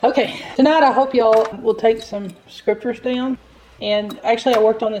Okay, tonight I hope y'all will take some scriptures down. And actually, I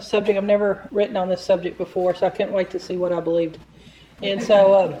worked on this subject. I've never written on this subject before, so I couldn't wait to see what I believed. And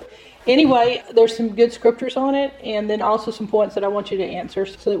so, anyway, there's some good scriptures on it, and then also some points that I want you to answer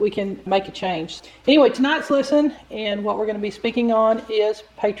so that we can make a change. Anyway, tonight's lesson and what we're going to be speaking on is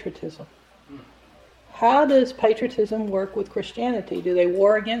patriotism. How does patriotism work with Christianity? Do they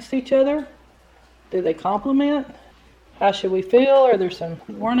war against each other? Do they complement? How should we feel? Are there some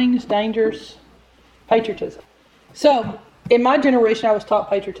warnings, dangers? Patriotism. So, in my generation, I was taught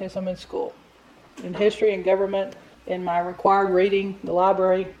patriotism in school, in history and government, in my required reading, the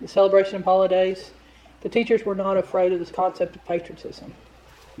library, the celebration of holidays. The teachers were not afraid of this concept of patriotism.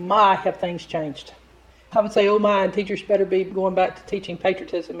 My, have things changed. I would say, oh my, and teachers better be going back to teaching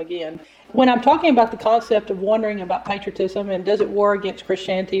patriotism again. When I'm talking about the concept of wondering about patriotism and does it war against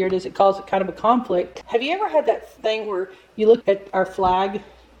Christianity or does it cause kind of a conflict, have you ever had that thing where you look at our flag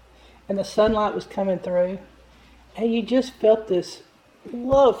and the sunlight was coming through and you just felt this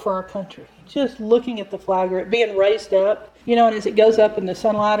love for our country, just looking at the flag or it being raised up, and as it goes up in the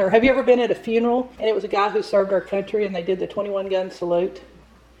sunlight? Or have you ever been at a funeral and it was a guy who served our country and they did the 21-gun salute?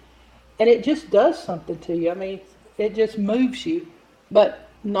 And it just does something to you. I mean, it just moves you. But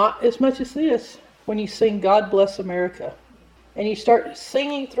not as much as this when you sing God Bless America. And you start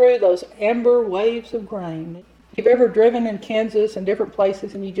singing through those amber waves of grain. If you've ever driven in Kansas and different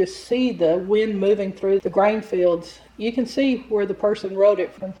places and you just see the wind moving through the grain fields, you can see where the person wrote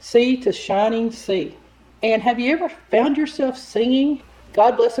it, from sea to shining sea. And have you ever found yourself singing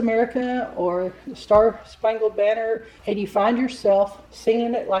God Bless America or the Star Spangled Banner, and you find yourself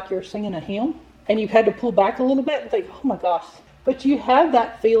singing it like you're singing a hymn, and you've had to pull back a little bit and think, oh my gosh, but you have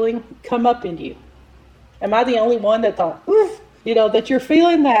that feeling come up in you. Am I the only one that thought, that you're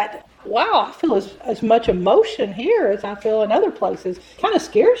feeling that, wow, I feel as much emotion here as I feel in other places? Kind of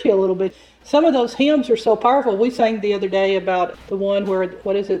scares you a little bit. Some of those hymns are so powerful. We sang the other day about the one where,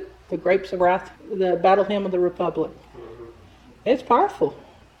 what is it, the Grapes of Wrath, the Battle Hymn of the Republic. It's powerful.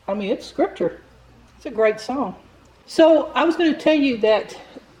 I mean, it's scripture. It's a great song. So I was going to tell you that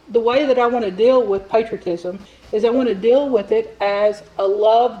the way that I want to deal with patriotism is I want to deal with it as a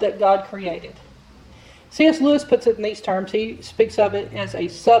love that God created. C.S. Lewis puts it in these terms. He speaks of it as a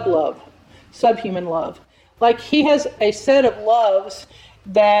sub-love, subhuman love. Like he has a set of loves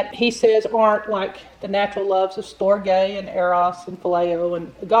that he says aren't like the natural loves of storge and eros and phileo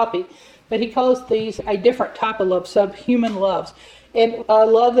and agape, but he calls these a different type of love, subhuman loves. And a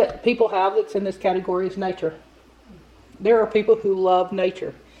love that people have that's in this category is nature. There are people who love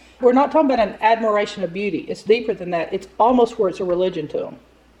nature. We're not talking about an admiration of beauty. It's deeper than that. It's almost where it's a religion to them.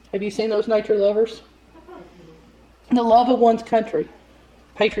 Have you seen those nature lovers? The love of one's country,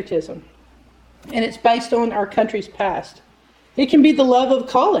 patriotism. And it's based on our country's past. It can be the love of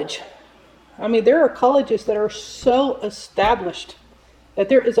college. I mean, there are colleges that are so established that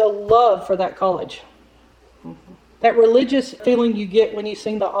there is a love for that college. That religious feeling you get when you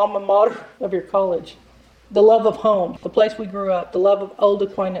sing the alma mater of your college. The love of home, the place we grew up, the love of old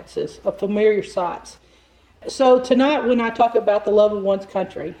acquaintances, of familiar sights. So tonight when I talk about the love of one's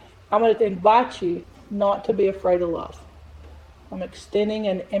country, I'm going to invite you not to be afraid of love. I'm extending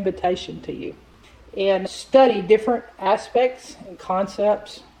an invitation to you. And study different aspects and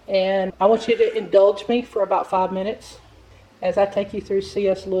concepts. And I want you to indulge me for about 5 minutes as I take you through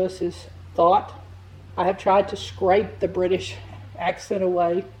C.S. Lewis's thought. I have tried to scrape the British accent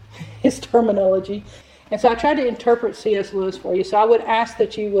away, his terminology. And so I tried to interpret C.S. Lewis for you. So I would ask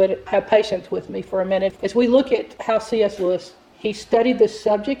that you would have patience with me for a minute as we look at how C.S. Lewis, he studied the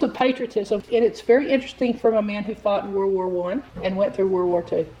subject of patriotism. And it's very interesting from a man who fought in World War I and went through World War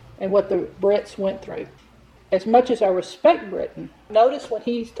II and what the Brits went through. As much as I respect Britain, notice when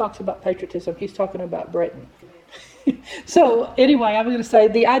he talks about patriotism, he's talking about Britain. So anyway, I'm going to say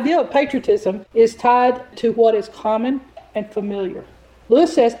the idea of patriotism is tied to what is common and familiar.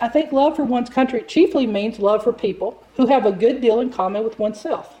 Lewis says, I think love for one's country chiefly means love for people who have a good deal in common with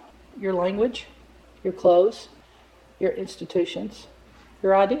oneself. Your language, your clothes, your institutions,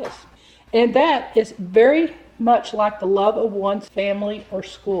 your ideas. And that is very much like the love of one's family or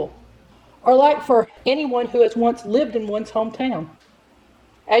school. Or like for anyone who has once lived in one's hometown.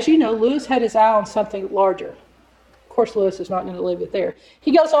 As you know, Lewis had his eye on something larger. Of course, Lewis is not going to leave it there.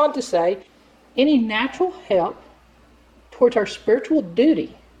 He goes on to say, any natural help towards our spiritual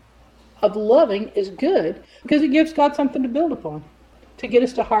duty of loving is good because it gives God something to build upon, to get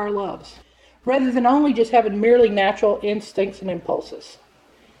us to higher loves, rather than only just having merely natural instincts and impulses.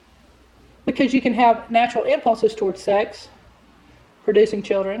 Because you can have natural impulses towards sex, producing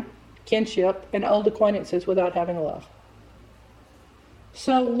children, kinship, and old acquaintances without having love.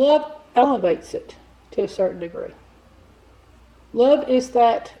 So love elevates it to a certain degree. Love is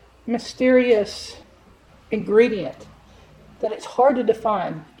that mysterious ingredient that it's hard to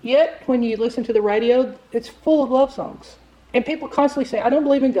define. Yet, when you listen to the radio, it's full of love songs. And people constantly say, I don't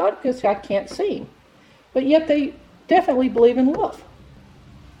believe in God because I can't see Him. But yet they definitely believe in love.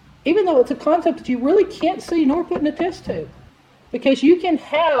 Even though it's a concept that you really can't see nor put an attest to. Because you can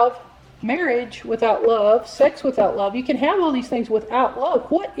have marriage without love, sex without love. You can have all these things without love.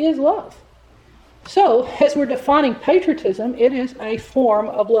 What is love? So, as we're defining patriotism, it is a form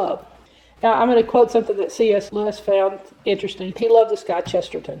of love. Now, I'm going to quote something that C.S. Lewis found interesting. He loved this guy,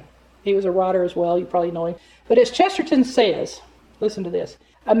 Chesterton. He was a writer as well. You probably know him. But as Chesterton says, listen to this,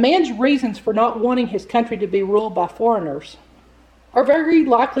 a man's reasons for not wanting his country to be ruled by foreigners are very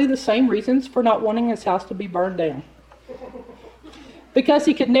likely the same reasons for not wanting his house to be burned down. Because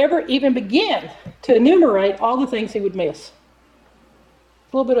he could never even begin to enumerate all the things he would miss.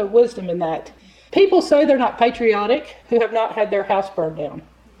 A little bit of wisdom in that. People say they're not patriotic who have not had their house burned down,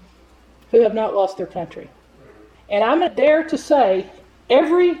 who have not lost their country. And I'm going to dare to say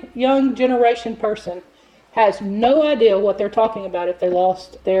every young generation person has no idea what they're talking about if they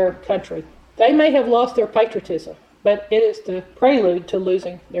lost their country. They may have lost their patriotism, but it is the prelude to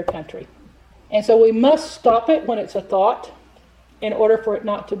losing their country. And so we must stop it when it's a thought in order for it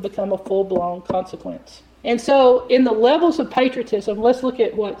not to become a full-blown consequence. And so in the levels of patriotism, let's look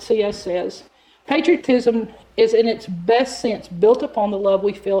at what C.S. says. Patriotism is in its best sense built upon the love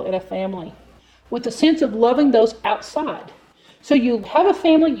we feel in a family, with the sense of loving those outside. So you have a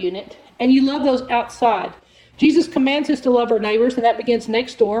family unit and you love those outside. Jesus commands us to love our neighbors, and that begins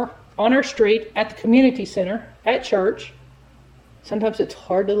next door, on our street, at the community center, at church. Sometimes it's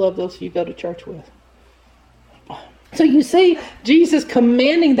hard to love those you go to church with. So you see Jesus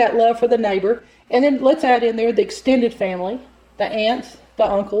commanding that love for the neighbor, and then let's add in there the extended family, the aunts, the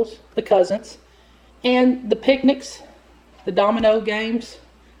uncles, the cousins, and the picnics, the domino games,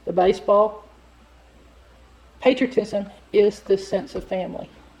 the baseball. Patriotism is this sense of family.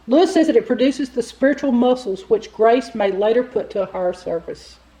 Lewis says that it produces the spiritual muscles which grace may later put to a higher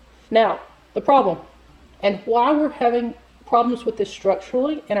service. Now, the problem, and why we're having problems with this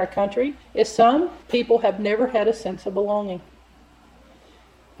structurally in our country, is some people have never had a sense of belonging,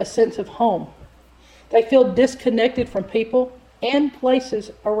 a sense of home. They feel disconnected from people and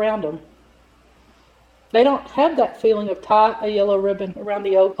places around them. They don't have that feeling of tie a yellow ribbon around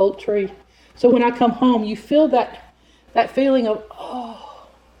the oak tree. So when I come home, you feel that feeling of,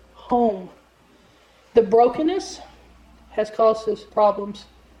 home. The brokenness has caused us problems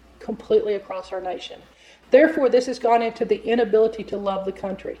completely across our nation. Therefore, this has gone into the inability to love the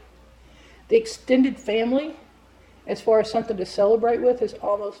country. The extended family, as far as something to celebrate with, is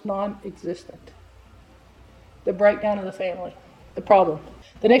almost non-existent. The breakdown of the family, the problem.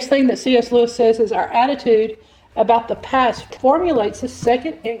 The next thing that C.S. Lewis says is our attitude about the past formulates the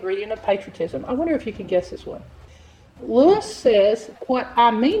second ingredient of patriotism. I wonder if you can guess this one. Lewis says, what I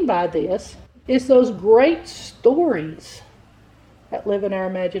mean by this is those great stories that live in our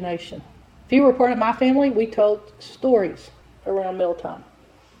imagination. If you were part of my family, we told stories around mealtime.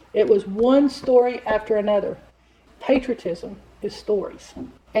 It was one story after another. Patriotism is stories,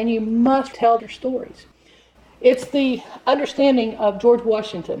 and you must tell your stories. It's the understanding of George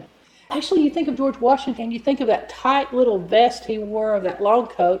Washington. Actually, you think of George Washington, you think of that tight little vest he wore, of that long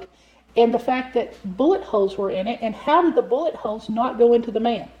coat, and the fact that bullet holes were in it, and how did the bullet holes not go into the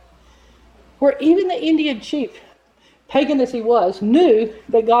man? Where even the Indian chief, pagan as he was, knew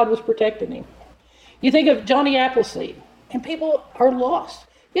that God was protecting him. You think of Johnny Appleseed, and people are lost.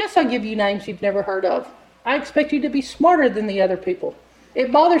 Yes, I give you names you've never heard of. I expect you to be smarter than the other people.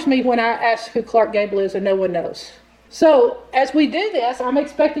 It bothers me when I ask who Clark Gable is and no one knows. So, as we do this, I'm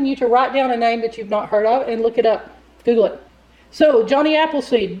expecting you to write down a name that you've not heard of and look it up. Google it. So, Johnny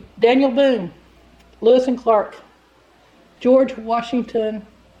Appleseed, Daniel Boone, Lewis and Clark, George Washington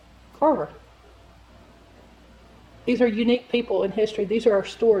Carver. These are unique people in history. These are our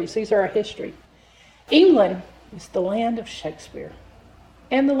stories. These are our history. England is the land of Shakespeare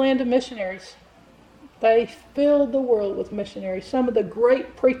and the land of missionaries. They filled the world with missionaries, some of the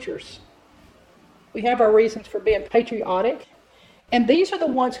great preachers. We have our reasons for being patriotic, and these are the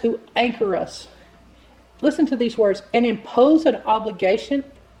ones who anchor us. Listen to these words, and impose an obligation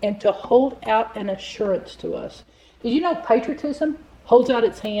and to hold out an assurance to us. Did you know patriotism holds out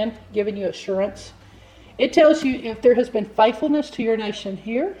its hand, giving you assurance? It tells you if there has been faithfulness to your nation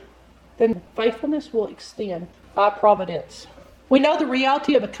here, then faithfulness will extend by providence. We know the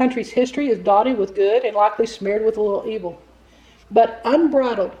reality of a country's history is dotted with good and likely smeared with a little evil. But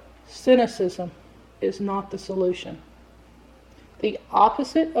unbridled cynicism is not the solution. The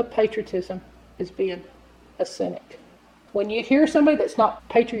opposite of patriotism is being a cynic. When you hear somebody that's not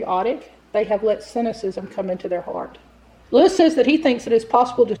patriotic, they have let cynicism come into their heart. Lewis says that he thinks it is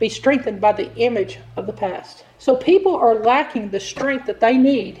possible to be strengthened by the image of the past. So people are lacking the strength that they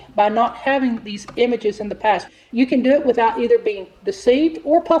need by not having these images in the past. You can do it without either being deceived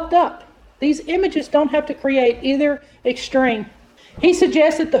or puffed up. These images don't have to create either extreme. He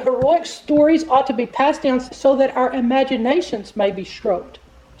suggests that the heroic stories ought to be passed down so that our imaginations may be stoked.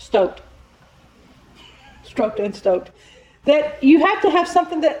 That you have to have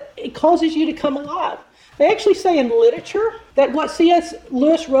something that it causes you to come alive. They actually say in literature that what C.S.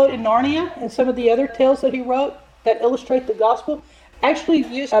 Lewis wrote in Narnia and some of the other tales that he wrote that illustrate the gospel actually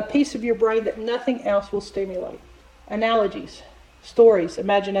use a piece of your brain that nothing else will stimulate. Analogies, stories,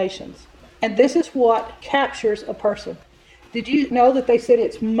 imaginations. And this is what captures a person. Did you know that they said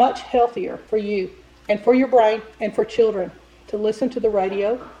it's much healthier for you and for your brain and for children to listen to the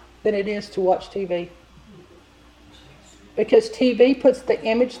radio than it is to watch TV? Because TV puts the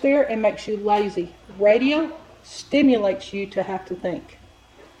image there and makes you lazy. Radio stimulates you to have to think.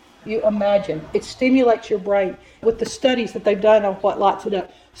 You imagine. It stimulates your brain with the studies that they've done on what lights it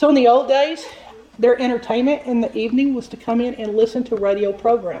up. So in the old days, their entertainment in the evening was to come in and listen to radio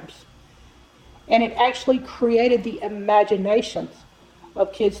programs. And it actually created the imaginations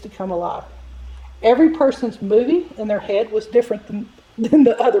of kids to come alive. Every person's movie in their head was different than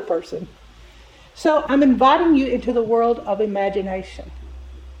the other person. So I'm inviting you into the world of imagination.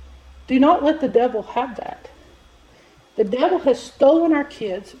 Do not let the devil have that. The devil has stolen our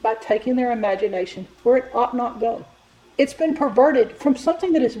kids by taking their imagination where it ought not go. It's been perverted from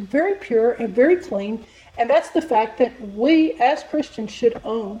something that is very pure and very clean, and that's the fact that we as Christians should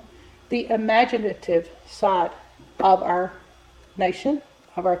own the imaginative side of our nation,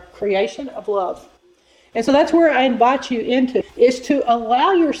 of our creation of love. And so that's where I invite you into, is to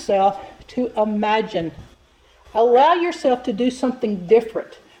allow yourself to imagine. Allow yourself to do something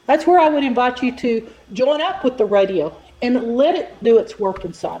different. That's where I would invite you to join up with the radio and let it do its work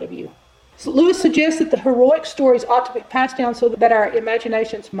inside of you. So Lewis suggests that the heroic stories ought to be passed down so that our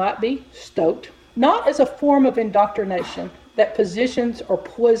imaginations might be stoked, not as a form of indoctrination that positions or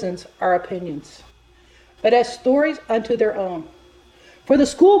poisons our opinions, but as stories unto their own. For the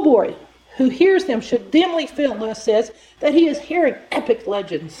schoolboy who hears them should dimly feel, Lewis says, that he is hearing epic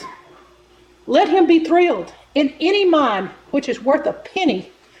legends. Let him be thrilled. In any mind which is worth a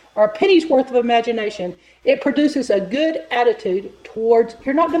penny or a penny's worth of imagination, it produces a good attitude towards,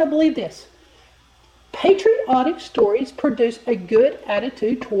 you're not going to believe this, patriotic stories produce a good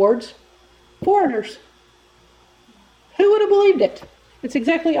attitude towards foreigners. Who would have believed it? It's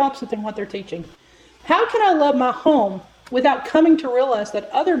exactly opposite than what they're teaching. How can I love my home without coming to realize that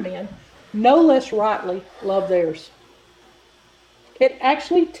other men no less rightly love theirs? It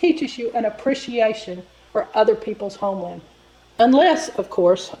actually teaches you an appreciation for other people's homeland. Unless, of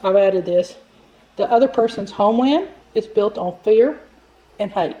course, I've added this, the other person's homeland is built on fear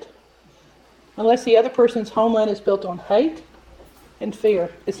and hate. Unless the other person's homeland is built on hate and fear,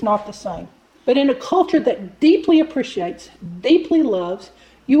 it's not the same. But in a culture that deeply appreciates, deeply loves,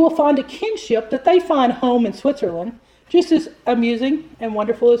 you will find a kinship that they find home in Switzerland, just as amusing and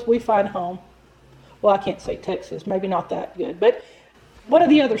wonderful as we find home. Well, I can't say Texas, maybe not that good, but what are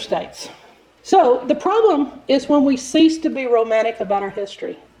the other states? So the problem is when we cease to be romantic about our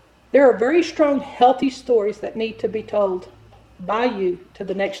history. There are very strong, healthy stories that need to be told by you to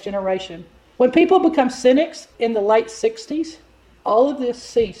the next generation. When people become cynics in the late 60s, all of this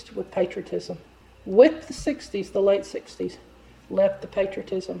ceased with patriotism. With the 60s, the late 60s, left the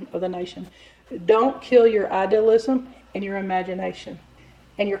patriotism of the nation. Don't kill your idealism and your imagination.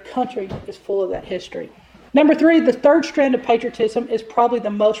 And your country is full of that history. Number 3, the third strand of patriotism is probably the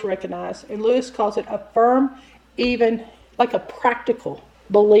most recognized. And Lewis calls it a firm, even like a practical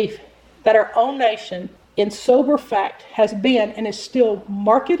belief that our own nation, in sober fact, has been and is still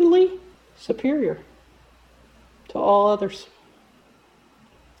markedly superior to all others.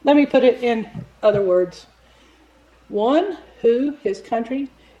 Let me put it in other words. One who his country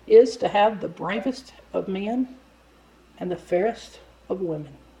is to have the bravest of men and the fairest of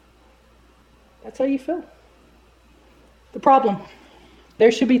women. That's how you feel. The problem,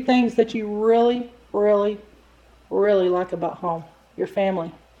 there should be things that you really, really, really like about home. Your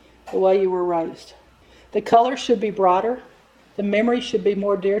family, the way you were raised. The colors should be brighter. The memories should be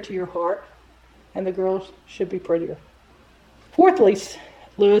more dear to your heart. And the girls should be prettier. Fourthly,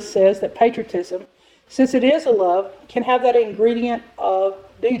 Lewis says that patriotism, since it is a love, can have that ingredient of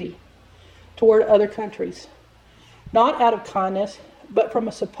duty toward other countries. Not out of kindness, but from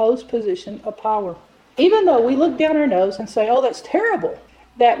a supposed position of power. Even though we look down our nose and say, oh, that's terrible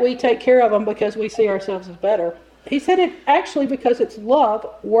that we take care of them because we see ourselves as better. He said it actually because its love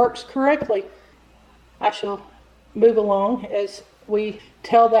works correctly. I shall move along as we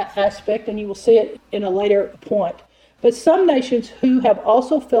tell that aspect, and you will see it in a later point. But some nations who have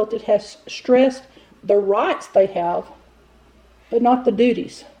also felt it has stressed the rights they have, but not the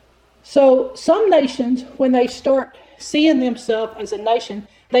duties. So some nations, when they start seeing themselves as a nation,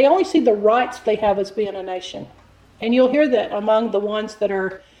 they only see the rights they have as being a nation. And you'll hear that among the ones that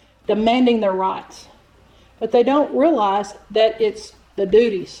are demanding their rights. But they don't realize that it's the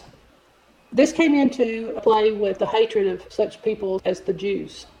duties. This came into play with the hatred of such people as the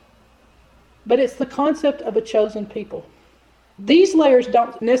Jews. But it's the concept of a chosen people. These layers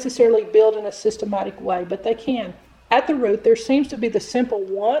don't necessarily build in a systematic way, but they can. At the root, there seems to be the simple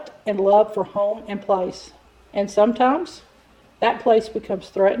want and love for home and place. And sometimes that place becomes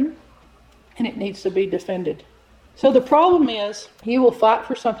threatened and it needs to be defended. So the problem is you will fight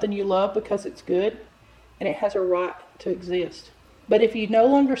for something you love because it's good and it has a right to exist. But if you no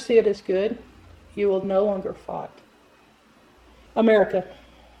longer see it as good, you will no longer fight. America.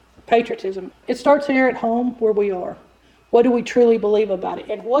 Patriotism. It starts here at home where we are. What do we truly believe about it?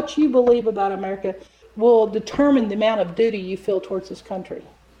 And what you believe about America will determine the amount of duty you feel towards this country.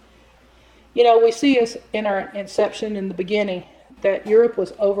 You know, we see us in our inception in the beginning that Europe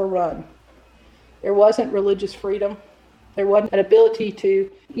was overrun. There wasn't religious freedom. There wasn't an ability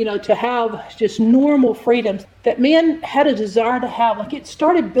to have just normal freedoms that men had a desire to have. Like it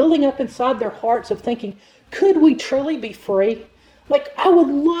started building up inside their hearts of thinking, could we truly be free? Like I would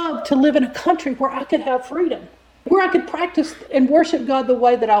love to live in a country where I could have freedom, where I could practice and worship God the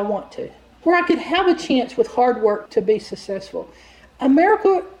way that I want to, where I could have a chance with hard work to be successful.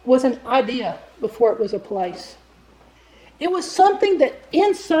 America was an idea before it was a place. It was something that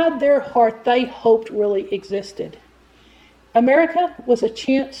inside their heart they hoped really existed. America was a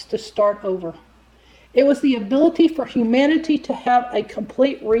chance to start over. It was the ability for humanity to have a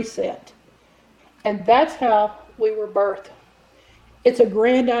complete reset. And that's how we were birthed. It's a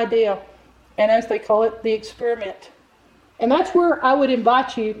grand idea. And as they call it, the experiment. And that's where I would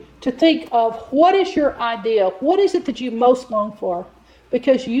invite you to think of what is your idea? What is it that you most long for?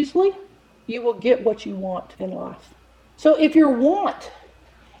 Because usually you will get what you want in life. So if your want,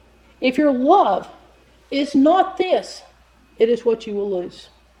 if your love is not this, it is what you will lose.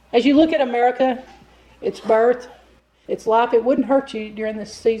 As you look at America, its birth, its life, it wouldn't hurt you during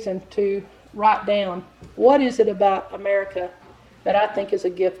this season to write down what is it about America that I think is a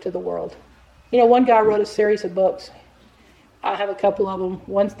gift to the world. You know, one guy wrote a series of books. I have a couple of them.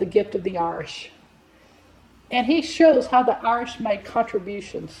 One's The Gift of the Irish. And he shows how the Irish made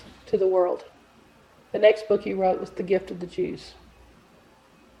contributions to the world. The next book he wrote was The Gift of the Jews.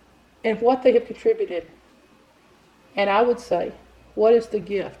 And what they have contributed. And I would say, what is the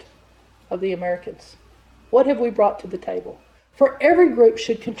gift of the Americans? What have we brought to the table? For every group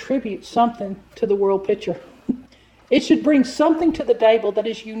should contribute something to the world picture. It should bring something to the table that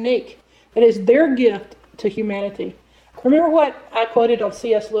is unique, that is their gift to humanity. Remember what I quoted on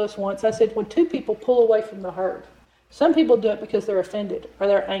C.S. Lewis once? I said, when two people pull away from the herd, some people do it because they're offended, or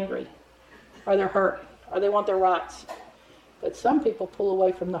they're angry, or they're hurt, or they want their rights. But some people pull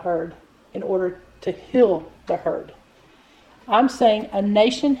away from the herd in order to heal the herd. I'm saying a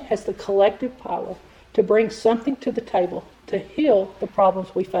nation has the collective power to bring something to the table to heal the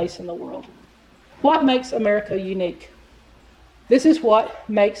problems we face in the world. What makes America unique? This is what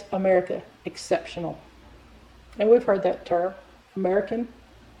makes America exceptional. And we've heard that term, American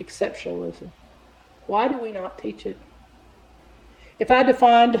exceptionalism. Why do we not teach it? If I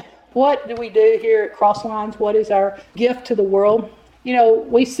defined what do we do here at Crosslines, what is our gift to the world? You know,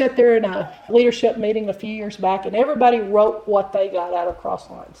 we sat there in a leadership meeting a few years back and everybody wrote what they got out of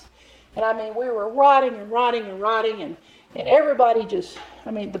Crosslines. And I mean, we were writing and everybody just,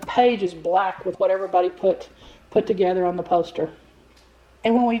 the page is black with what everybody put together on the poster.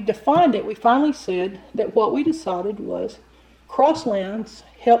 And when we defined it, we finally said that what we decided was Crosslines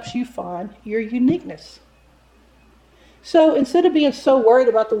helps you find your uniqueness. So instead of being so worried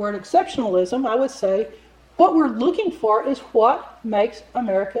about the word exceptionalism, I would say what we're looking for is what makes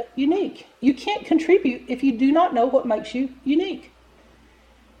America unique. You can't contribute if you do not know what makes you unique.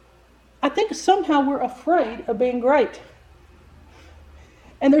 I think somehow we're afraid of being great.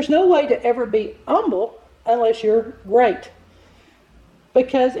 And there's no way to ever be humble unless you're great.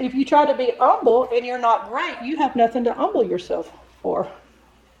 Because if you try to be humble and you're not great, you have nothing to humble yourself for.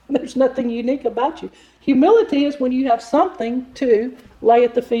 There's nothing unique about you. Humility is when you have something to lay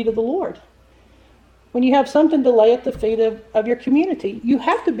at the feet of the Lord. When you have something to lay at the feet of your community. You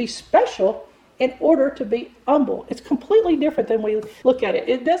have to be special in order to be humble. It's completely different than we look at it.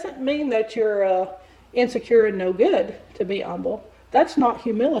 It doesn't mean that you're insecure and no good to be humble. That's not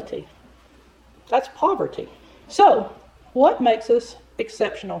humility. That's poverty. So, what makes us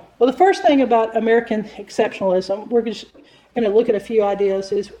exceptional? Well, the first thing about American exceptionalism, we're just going to look at a few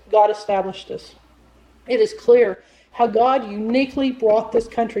ideas, is God established us. It is clear how God uniquely brought this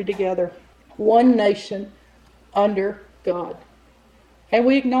country together, one nation under God. And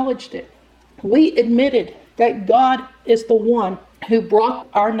we acknowledged it. We admitted that God is the one who brought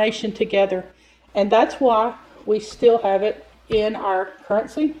our nation together. And that's why we still have it in our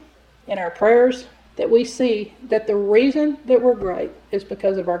currency, in our prayers, that we see that the reason that we're great is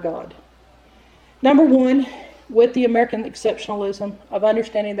because of our God. Number one, with the American exceptionalism of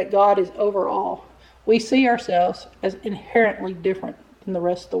understanding that God is over all, we see ourselves as inherently different than the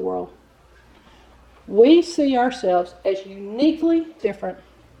rest of the world. We see ourselves as uniquely different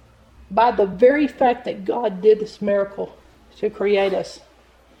by the very fact that God did this miracle to create us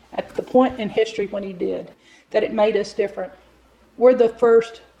at the point in history when he did, that it made us different. We're the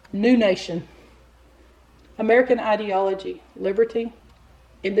first new nation. American ideology, liberty,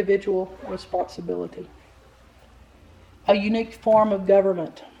 individual responsibility. A unique form of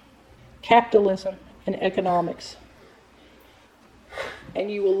government, capitalism and economics. And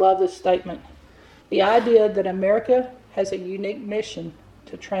you will love this statement. The idea that America has a unique mission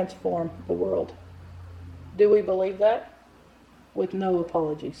to transform the world. Do we believe that? With no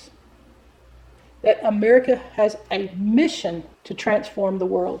apologies. That America has a mission to transform the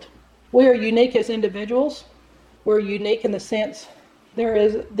world. We are unique as individuals. We're unique in the sense there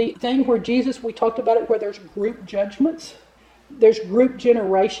is the thing where Jesus, we talked about it, where there's group judgments, there's group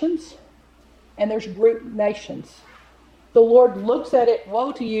generations, and there's group nations. The Lord looks at it,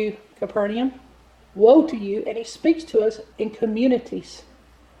 woe to you, Capernaum, woe to you, and he speaks to us in communities.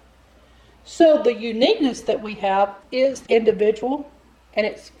 So the uniqueness that we have is individual, and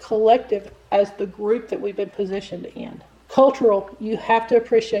it's collective as the group that we've been positioned in. Cultural, you have to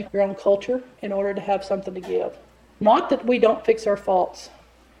appreciate your own culture in order to have something to give. Not that we don't fix our faults,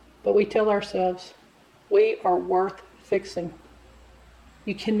 but we tell ourselves we are worth fixing.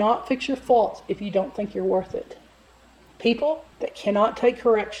 You cannot fix your faults if you don't think you're worth it. People that cannot take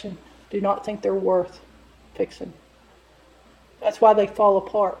correction do not think they're worth fixing. That's why they fall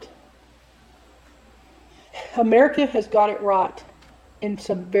apart. America has got it right in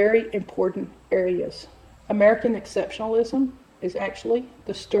some very important areas. American exceptionalism is actually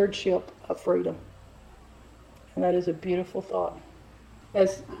the stewardship of freedom. And that is a beautiful thought.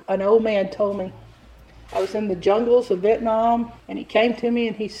 As an old man told me, I was in the jungles of Vietnam, and he came to me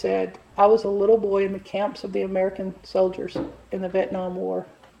and he said, I was a little boy in the camps of the American soldiers in the Vietnam War.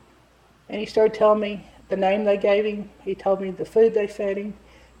 And he started telling me the name they gave him. He told me the food they fed him.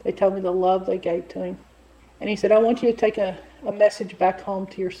 They told me the love they gave to him. And he said, I want you to take a message back home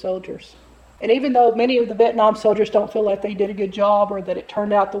to your soldiers. And even though many of the Vietnam soldiers don't feel like they did a good job, or that it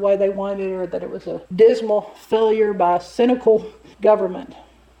turned out the way they wanted, or that it was a dismal failure by a cynical government,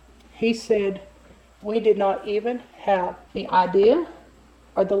 he said, we did not even have the idea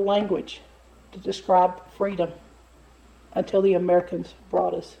or the language to describe freedom until the Americans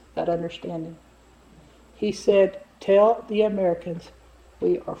brought us that understanding. He said, tell the Americans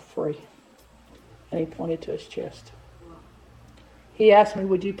we are free. And he pointed to his chest. He asked me,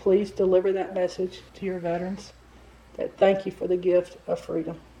 would you please deliver that message to your veterans? That thank you for the gift of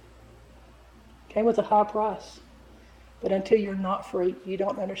freedom. Came with a high price. But until you're not free, you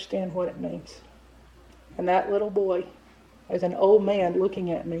don't understand what it means. And that little boy, as an old man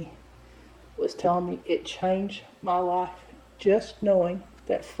looking at me, was telling me it changed my life just knowing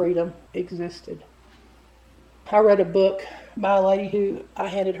that freedom existed. I read a book by a lady who, I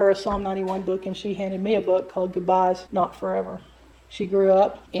handed her a Psalm 91 book, and she handed me a book called Goodbyes Not Forever. She grew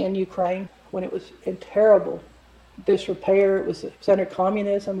up in Ukraine when it was in terrible disrepair. It was under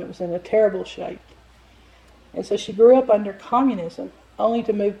communism. It was in a terrible shape. And so she grew up under communism, only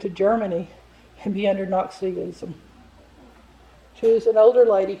to move to Germany and be under Nazism. She was an older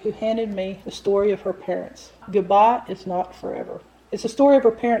lady who handed me the story of her parents. Goodbye is not forever. It's the story of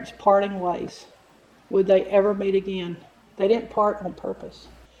her parents parting ways. Would they ever meet again? They didn't part on purpose.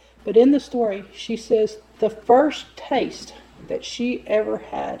 But in the story, she says the first taste that she ever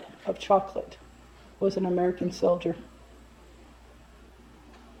had of chocolate was an American soldier.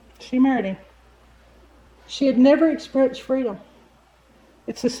 She married him. She had never experienced freedom.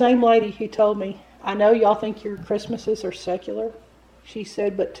 It's the same lady who told me, I know y'all think your Christmases are secular. She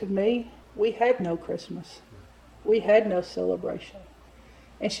said, but to me, we had no Christmas. We had no celebration.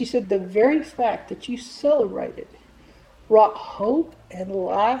 And she said, the very fact that you celebrated brought hope and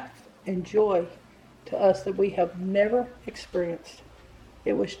life and joy to us that we have never experienced.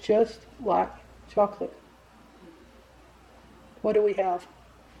 It was just like chocolate. What do we have?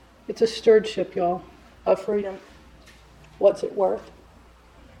 It's a stewardship, y'all, of freedom. What's it worth?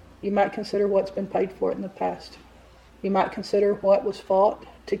 You might consider what's been paid for it in the past. You might consider what was fought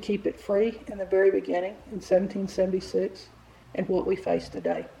to keep it free in the very beginning in 1776 and what we face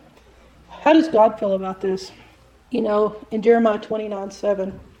today. How does God feel about this? You know, in Jeremiah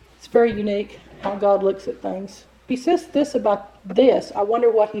 29:7, it's very unique how God looks at things. He says this about this. I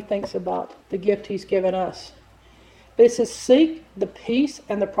wonder what he thinks about the gift he's given us. But it says, seek the peace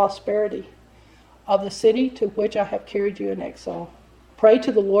and the prosperity of the city to which I have carried you in exile. Pray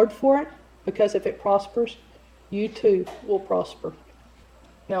to the Lord for it, because if it prospers, you too will prosper.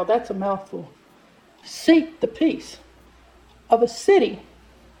 Now that's a mouthful. Seek the peace of a city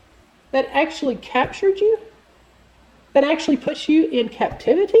that actually captured you, that actually puts you in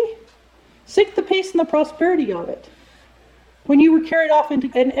captivity. Seek the peace and the prosperity of it. When you were carried off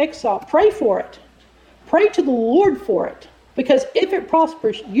into an exile, pray for it. Pray to the Lord for it, because if it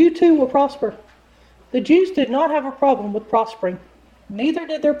prospers, you too will prosper. The Jews did not have a problem with prospering. Neither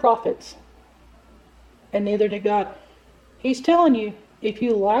did their prophets, and neither did God. He's telling you, if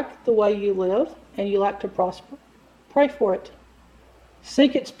you like the way you live and you like to prosper, pray for it.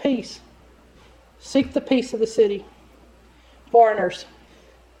 Seek its peace. Seek the peace of the city. Foreigners.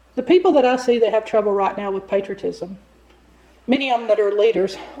 The people that I see that have trouble right now with patriotism, many of them that are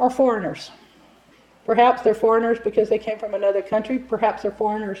leaders, are foreigners. Perhaps they're foreigners because they came from another country. Perhaps they're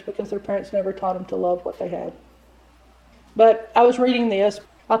foreigners because their parents never taught them to love what they had. But I was reading this.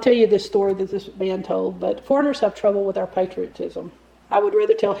 I'll tell you this story that this is being told, but foreigners have trouble with our patriotism. I would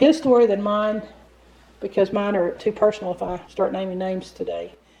rather tell his story than mine, because mine are too personal if I start naming names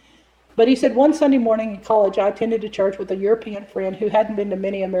today. But he said, one Sunday morning in college, I attended a church with a European friend who hadn't been to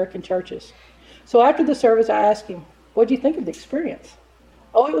many American churches. So after the service, I asked him, what did you think of the experience?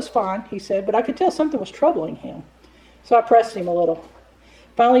 Oh, it was fine, he said, but I could tell something was troubling him. So I pressed him a little.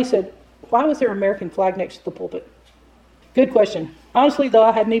 Finally, he said, why was there an American flag next to the pulpit? Good question. Honestly, though,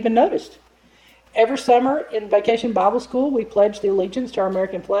 I hadn't even noticed. Every summer in Vacation Bible School, we pledged the allegiance to our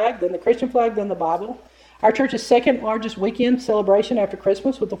American flag, then the Christian flag, then the Bible. Our church's second largest weekend celebration after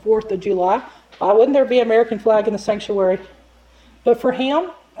Christmas was the 4th of July. Why wouldn't there be an American flag in the sanctuary? But for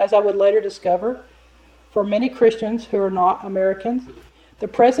him, as I would later discover, for many Christians who are not Americans, the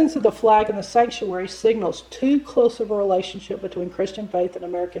presence of the flag in the sanctuary signals too close of a relationship between Christian faith and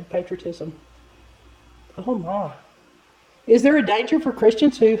American patriotism. Oh my. Is there a danger for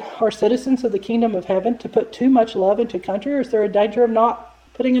Christians who are citizens of the kingdom of heaven to put too much love into country, or is there a danger of not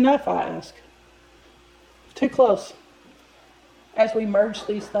putting enough, I ask? Too close. As we merge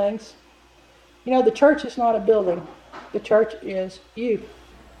these things, you know, the church is not a building. The church is you.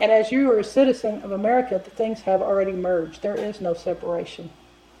 And as you are a citizen of America, the things have already merged. There is no separation.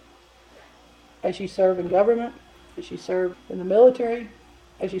 As you serve in government, as you serve in the military,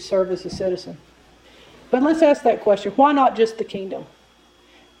 as you serve as a citizen. But let's ask that question. Why not just the kingdom?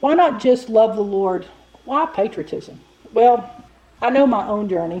 Why not just love the Lord? Why patriotism? Well, I know my own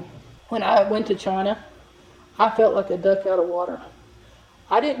journey. When I went to China, I felt like a duck out of water.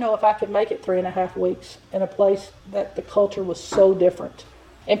 I didn't know if I could make it 3.5 weeks in a place that the culture was so different.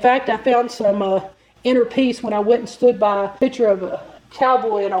 In fact, I found some inner peace when I went and stood by a picture of a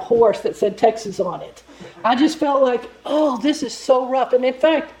cowboy and a horse that said Texas on it. I just felt like, oh, this is so rough. And in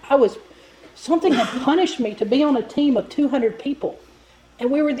fact, something had punished me to be on a team of 200 people. And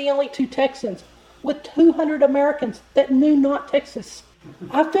we were the only 2 Texans with 200 Americans that knew not Texas.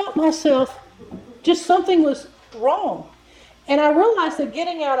 I felt myself, just something was wrong. And I realized that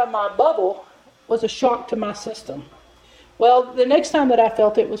getting out of my bubble was a shock to my system. Well, the next time that I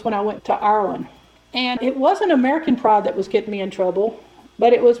felt it was when I went to Ireland. And it wasn't American pride that was getting me in trouble,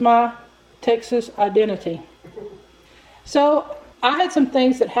 but it was my Texas identity. So I had some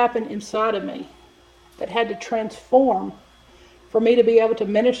things that happened inside of me that had to transform for me to be able to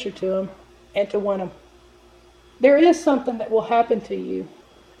minister to them and to win them. There is something that will happen to you,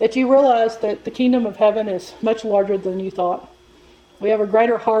 that you realize that the kingdom of heaven is much larger than you thought. We have a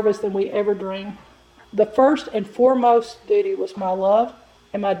greater harvest than we ever dreamed. The first and foremost duty was my love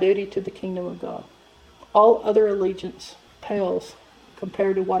and my duty to the kingdom of God. All other allegiance pales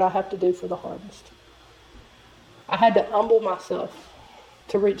compared to what I have to do for the harvest. I had to humble myself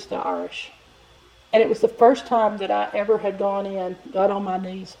to reach the Irish. And it was the first time that I ever had got on my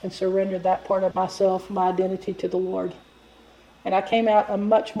knees and surrendered that part of myself, my identity to the Lord. And I came out a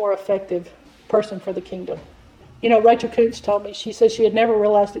much more effective person for the kingdom. You know, Rachel Kuntz told me, she said she had never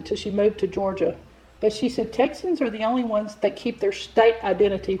realized it till she moved to Georgia, But she said Texans are the only ones that keep their state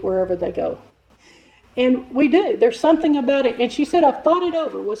identity wherever they go. And we do. There's something about it. And she said, I've thought it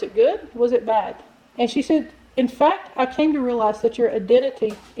over. Was it good? Was it bad? And she said, in fact, I came to realize that your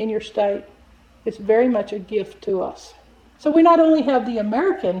identity in your state is very much a gift to us. So we not only have the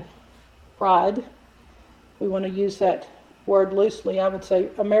American pride, we want to use that word loosely, I would say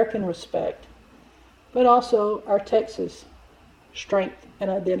American respect, but also our Texas strength and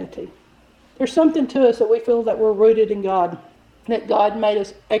identity. There's something to us that we feel that we're rooted in God, that God made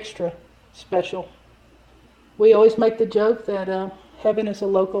us extra special. We always make the joke that heaven is a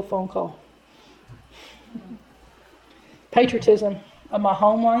local phone call. Patriotism of my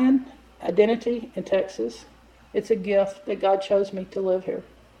homeland, identity in Texas. It's a gift that God chose me to live here,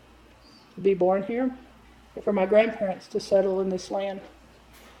 to be born here, and for my grandparents to settle in this land.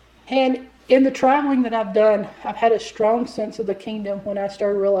 And in the traveling that I've done, I've had a strong sense of the kingdom when I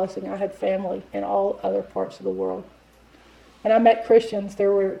started realizing I had family in all other parts of the world. And I met Christians.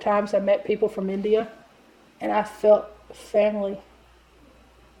 There were times I met people from India, and I felt family.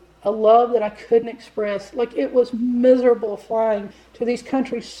 A love that I couldn't express. Like, it was miserable flying to these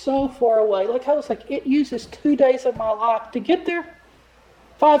countries so far away. Like, I was like, it uses 2 days of my life to get there.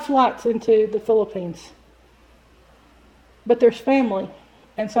 5 flights into the Philippines. But there's family.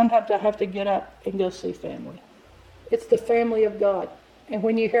 And sometimes I have to get up and go see family. It's the family of God. And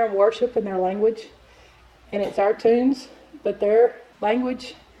when you hear them worship in their language, and it's our tunes, but their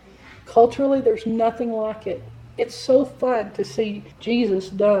language, culturally, there's nothing like it. It's so fun to see Jesus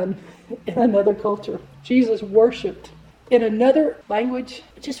done in another culture. Jesus worshipped in another language,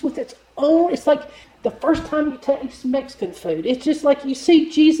 just with its own. It's like the first time you taste Mexican food. It's just like you see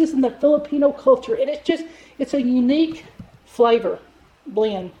Jesus in the Filipino culture, and it's a unique flavor,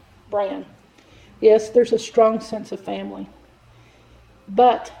 brand. Yes, there's a strong sense of family.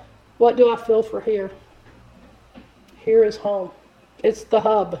 But what do I feel for here? Here is home. It's the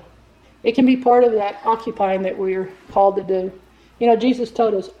hub. It can be part of that occupying that we're called to do. You know, Jesus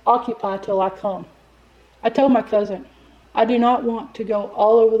told us, occupy till I come. I told my cousin, I do not want to go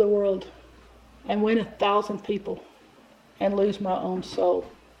all over the world and win 1,000 people and lose my own soul.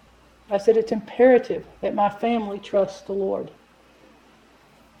 I said, it's imperative that my family trusts the Lord.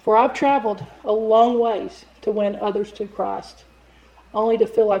 For I've traveled a long ways to win others to Christ, only to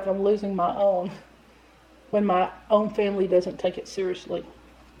feel like I'm losing my own when my own family doesn't take it seriously.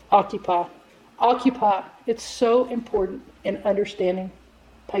 Occupy. Occupy. It's so important in understanding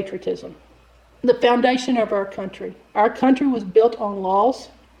patriotism. The foundation of our country. Our country was built on laws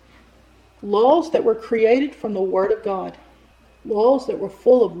that were created from the Word of God. Laws that were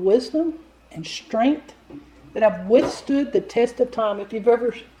full of wisdom and strength, that have withstood the test of time. If you've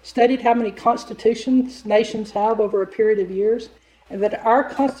ever studied how many constitutions nations have over a period of years, and that our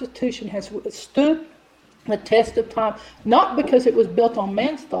Constitution has withstood the test of time, not because it was built on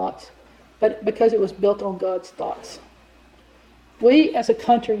man's thoughts, but because it was built on God's thoughts. We as a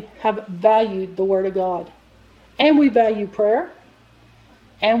country have valued the Word of God, and we value prayer,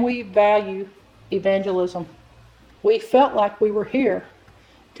 and we value evangelism. We felt like we were here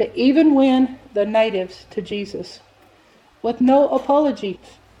to even win the natives to Jesus with no apologies.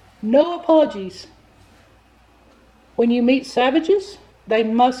 No apologies. When you meet savages, they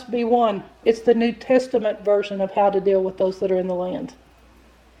must be won. It's the New Testament version of how to deal with those that are in the land.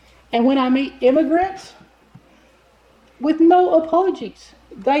 And when I meet immigrants, with no apologies,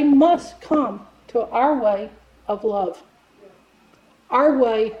 they must come to our way of love, our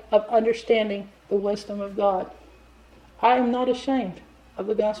way of understanding the wisdom of God. I am not ashamed of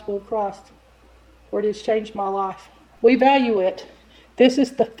the gospel of Christ, for it has changed my life. We value it. This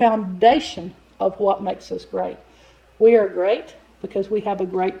is the foundation of what makes us great. We are great because we have a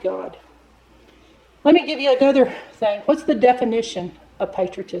great God. Let me give you another thing. What's the definition of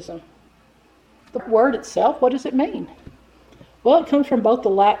patriotism? The word itself, what does it mean? Well, it comes from both the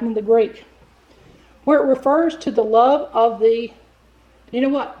Latin and the Greek, where it refers to the love of the, you know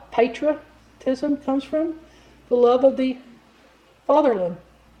what patriotism comes from? The love of the fatherland.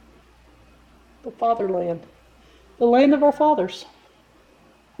 The fatherland. The land of our fathers.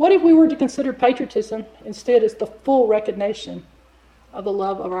 What if we were to consider patriotism instead as the full recognition of the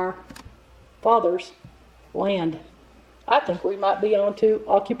love of our father's land? I think we might be on to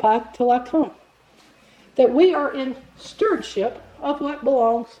occupy till I come. That we are in stewardship of what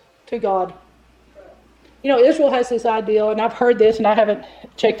belongs to God. You know, Israel has this ideal, and I've heard this, and I haven't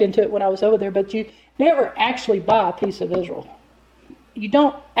checked into it when I was over there, but you never actually buy a piece of Israel. You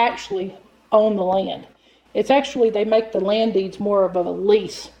don't actually own the land. It's actually, they make the land deeds more of a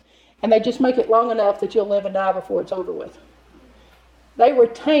lease, and they just make it long enough that you'll live and die before it's over with. They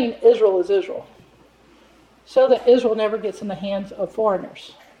retain Israel as Israel. so that Israel never gets in the hands of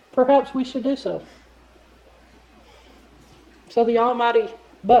foreigners. Perhaps we should do so. So the almighty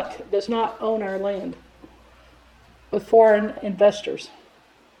buck does not own our land with foreign investors.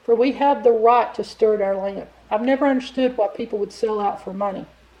 For we have the right to steward our land. I've never understood why people would sell out for money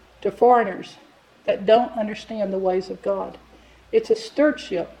to foreigners that don't understand the ways of God. It's a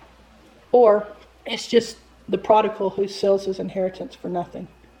stewardship, or it's just the prodigal who sells his inheritance for nothing.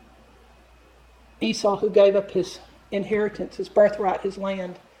 Esau, who gave up his inheritance, his birthright, his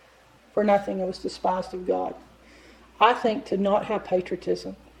land for nothing, and was despised of God. I think to not have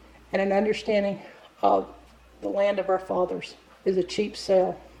patriotism and an understanding of the land of our fathers is a cheap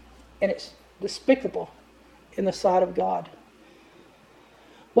sale, and it's despicable in the sight of God.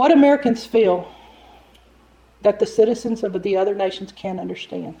 What Americans feel that the citizens of the other nations can't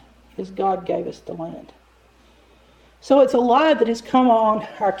understand is God gave us the land. So it's a lie that has come on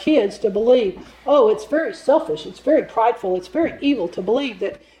our kids to believe, oh, it's very selfish, it's very prideful, it's very evil to believe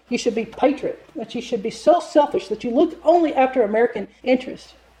that you should be patriot, that you should be so selfish that you look only after American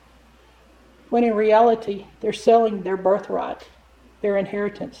interest. When in reality, they're selling their birthright, their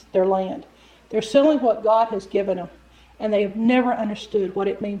inheritance, their land. They're selling what God has given them, and they have never understood what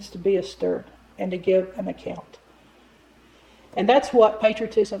it means to be a steward and to give an account. And that's what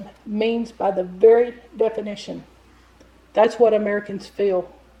patriotism means by the very definition. That's what Americans feel.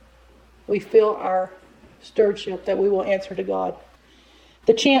 We feel our stewardship, that we will answer to God.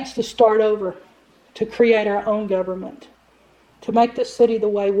 The chance to start over, to create our own government, to make this city the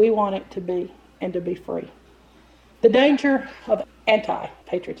way we want it to be, and to be free. The danger of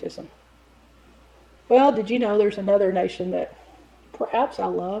anti-patriotism. Well, did you know there's another nation that perhaps I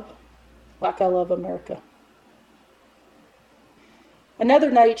love, like I love America?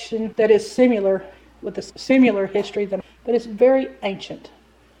 Another nation that is similar, with a similar history, but it's very ancient.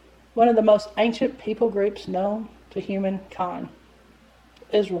 One of the most ancient people groups known to humankind.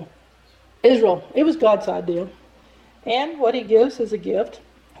 Israel. Israel, it was God's idea. And what he gives as a gift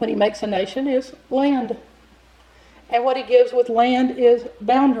when he makes a nation is land. And what he gives with land is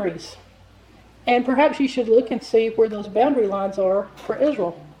boundaries. And perhaps you should look and see where those boundary lines are for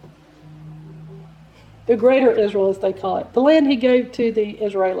Israel. The greater Israel, as they call it. The land he gave to the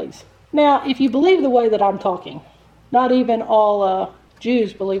Israelis. Now, if you believe the way that I'm talking, not even all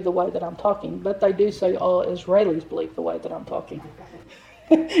Jews believe the way that I'm talking, but they do say all Israelis believe the way that I'm talking.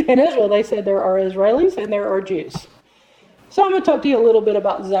 In Israel, they said there are Israelis and there are Jews. So I'm going to talk to you a little bit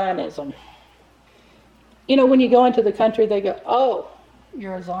about Zionism. You know, when you go into the country, they go, oh,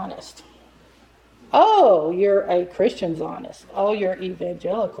 you're a Zionist. Oh, you're a Christian Zionist. Oh, you're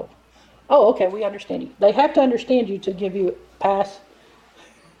evangelical. Oh, okay, we understand you. They have to understand you to give you a pass.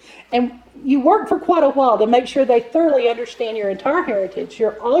 And you work for quite a while to make sure they thoroughly understand your entire heritage,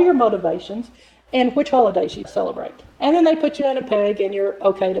 all your motivations, and which holidays you celebrate. And then they put you in a peg and you're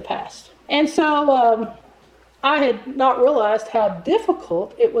okay to pass. And so I had not realized how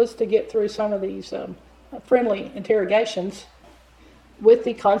difficult it was to get through some of these friendly interrogations with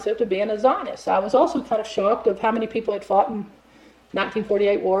the concept of being a Zionist. I was also kind of shocked of how many people had fought in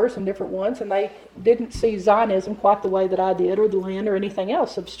 1948 wars and different ones, and they didn't see Zionism quite the way that I did, or the land, or anything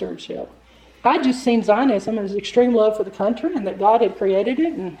else of stewardship. I just seen Zionism as extreme love for the country, and that God had created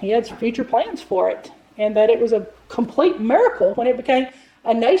it, and he had future plans for it, and that it was a complete miracle when it became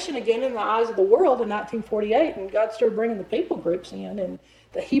a nation again in the eyes of the world in 1948, and God started bringing the people groups in, and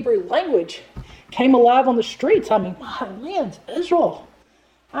the Hebrew language came alive on the streets. I mean, my lands, Israel.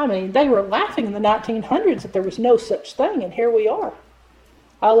 I mean, they were laughing in the 1900s that there was no such thing, and here we are.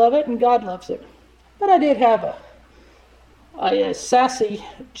 I love it, and God loves it. But I did have a sassy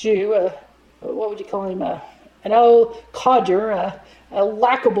Jew, what would you call him, an old codger, a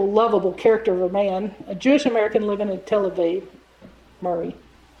likable, lovable character of a man, a Jewish American living in Tel Aviv, Murray,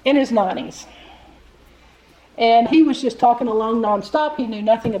 in his 90s. And he was just talking along nonstop. He knew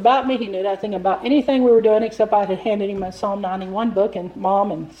nothing about me. He knew nothing about anything we were doing, except I had handed him a Psalm 91 book, and Mom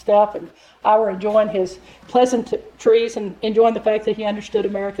and Steph and I were enjoying his pleasantries and enjoying the fact that he understood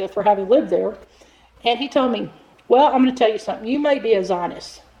America for having lived there. And he told me, well, I'm going to tell you something. You may be a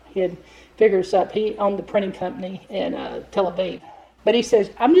Zionist. He had figured this up. He owned the printing company in Tel Aviv. But he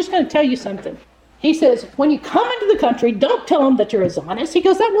says, I'm just going to tell you something. He says, when you come into the country, don't tell them that you're a Zionist. He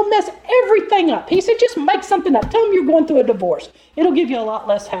goes, that will mess everything up. He said, just make something up. Tell them you're going through a divorce. It'll give you a lot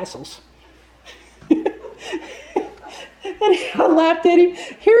less hassles. And I laughed at him.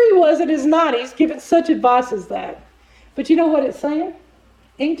 Here he was in his 90s giving such advice as that. But you know what it's saying?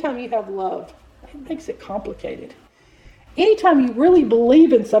 Anytime you have love, it makes it complicated. Anytime you really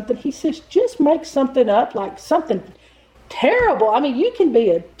believe in something, he says, just make something up, like something terrible. I mean, you can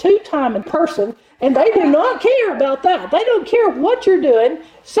be a two-time person And they do not care about that. They don't care what you're doing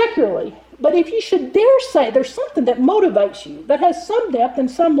secularly. But if you should dare say there's something that motivates you, that has some depth and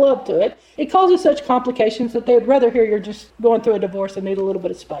some love to it, it causes such complications that they would rather hear you're just going through a divorce and need a little bit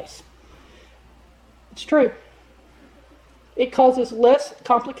of space. It's true. It causes less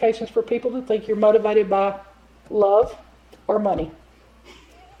complications for people to think you're motivated by love or money.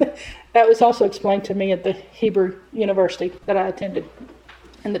 That was also explained to me at the Hebrew University that I attended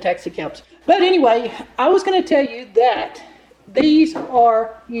in the taxi cabs. But anyway, I was going to tell you that these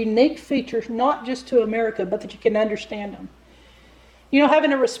are unique features, not just to America, but that you can understand them. You know,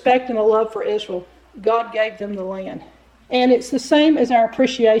 having a respect and a love for Israel, God gave them the land. And it's the same as our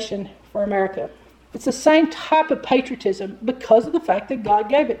appreciation for America. It's the same type of patriotism because of the fact that God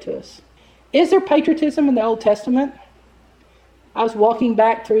gave it to us. Is there patriotism in the Old Testament? I was walking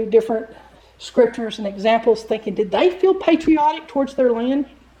back through different scriptures and examples thinking, did they feel patriotic towards their land?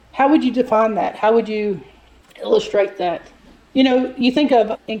 How would you define that? How would you illustrate that? You know, you think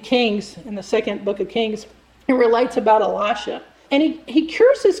of in Kings, in the second book of Kings, it relates about Elisha. And he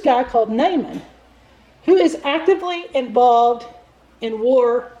cures this guy called Naaman, who is actively involved in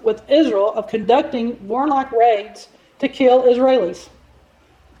war with Israel of conducting warlike raids to kill Israelis.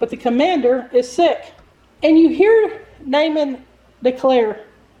 But the commander is sick. And you hear Naaman declare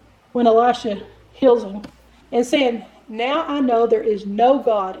when Elisha heals him and saying, now I know there is no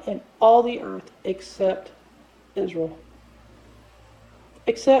God in all the earth except Israel.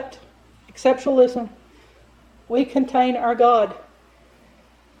 Exceptionalism. We contain our God.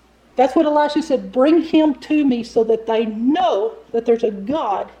 That's what Elisha said. Bring him to me so that they know that there's a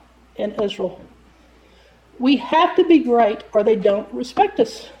God in Israel. We have to be great or they don't respect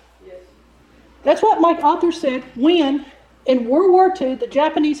us. Yes. That's what Mike Arthur said when in World War II the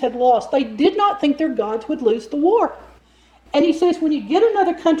Japanese had lost. They did not think their gods would lose the war. And he says when you get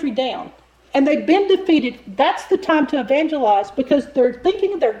another country down and they've been defeated, that's the time to evangelize because they're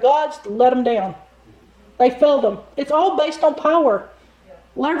thinking of their gods to let them down. They failed them. It's all based on power.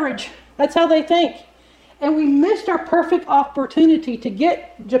 Leverage. That's how they think. And we missed our perfect opportunity to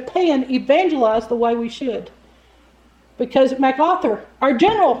get Japan evangelized the way we should. Because MacArthur, our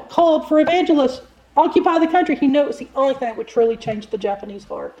general, called for evangelists, occupy the country. He knew it was the only thing that would truly change the Japanese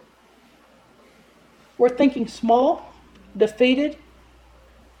heart. We're thinking small, defeated.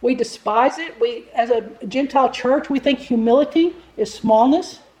 We despise it. We, as a Gentile church, we think humility is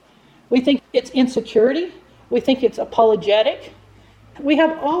smallness. We think it's insecurity. We think it's apologetic. We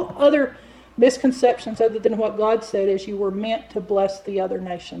have all other misconceptions other than what God said is you were meant to bless the other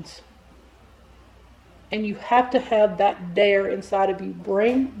nations. And you have to have that dare inside of you.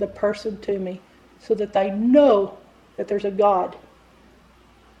 Bring the person to me so that they know that there's a God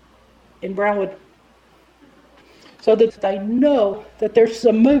in Brownwood. So that they know that there's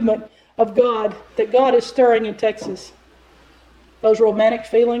a movement of God, that God is stirring in Texas. Those romantic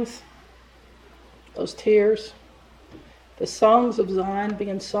feelings, those tears, the songs of Zion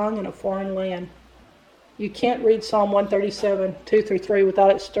being sung in a foreign land. You can't read Psalm 137, 2-3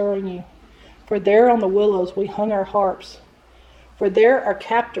 without it stirring you. For there on the willows we hung our harps. For there our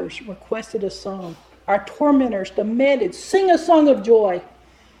captors requested a song. Our tormentors demanded, sing a song of joy.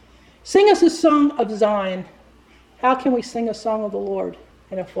 Sing us a song of Zion. How can we sing a song of the Lord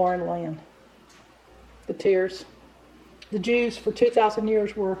in a foreign land? The tears. The Jews for 2,000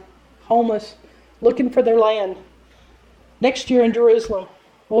 years were homeless, looking for their land. Next year in Jerusalem,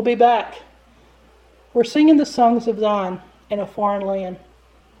 we'll be back. We're singing the songs of Zion in a foreign land.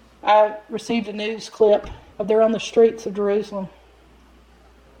 I received a news clip of they're on the streets of Jerusalem.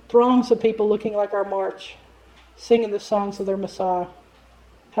 Throngs of people looking like our march, singing the songs of their Messiah,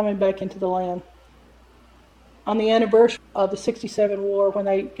 coming back into the land. On the anniversary of the 67 war, when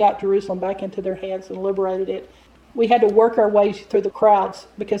they got Jerusalem back into their hands and liberated it, we had to work our way through the crowds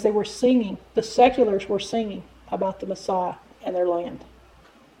because they were singing, the seculars were singing about the Messiah and their land.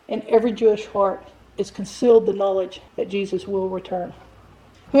 In every Jewish heart is concealed the knowledge that Jesus will return.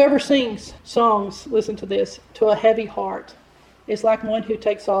 Whoever sings songs, listen to this, to a heavy heart is like one who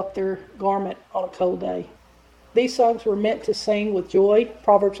takes off their garment on a cold day. These songs were meant to sing with joy,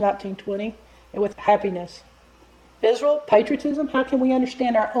 Proverbs 19:20, and with happiness. Israel, patriotism, how can we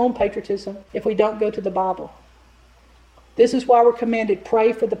understand our own patriotism if we don't go to the Bible? This is why we're commanded,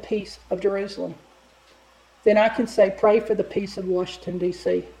 pray for the peace of Jerusalem. Then I can say, pray for the peace of Washington,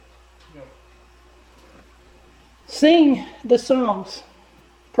 D.C. Yep. Sing the songs.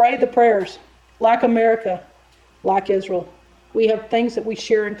 Pray the prayers. Like America, like Israel. We have things that we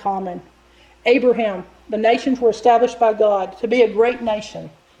share in common. Abraham, the nations were established by God to be a great nation.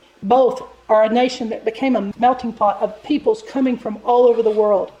 Both are a nation that became a melting pot of peoples coming from all over the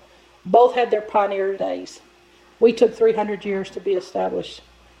world. Both had their pioneer days. We took 300 years to be established.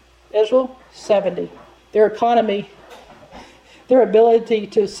 Israel, 70. Their economy, their ability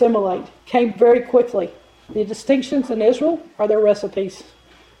to assimilate came very quickly. The distinctions in Israel are their recipes.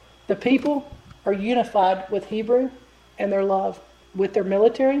 The people are unified with Hebrew and their love, with their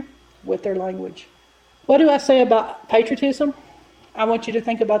military, with their language. What do I say about patriotism? I want you to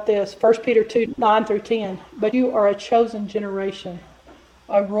think about this. 1 Peter 2, 9 through 10. But you are a chosen generation,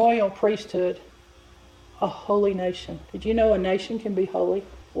 a royal priesthood, a holy nation. Did you know a nation can be holy?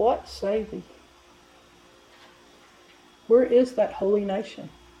 What say thee? Where is that holy nation?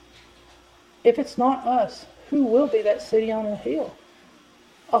 If it's not us, who will be that city on a hill?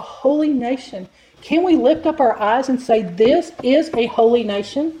 A holy nation. Can we lift up our eyes and say, this is a holy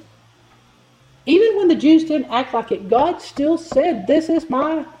nation? Even when the Jews didn't act like it, God still said, this is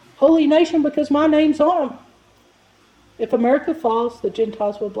my holy nation because my name's on them. If America falls, the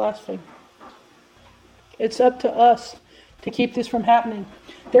Gentiles will blaspheme. It's up to us to keep this from happening.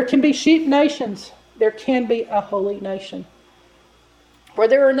 There can be sheep nations. There can be a holy nation. Where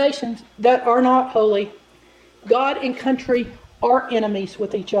there are nations that are not holy, God and country are enemies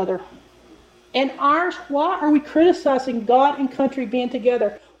with each other. And ours, why are we criticizing God and country being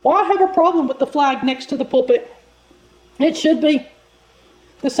together? Why have a problem with the flag next to the pulpit? It should be.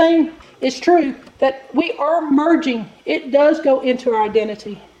 The same is true that we are merging. It does go into our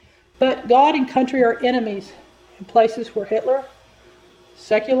identity. But God and country are enemies in places where Hitler,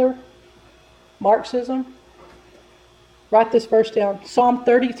 secular, Marxism. Write this verse down. Psalm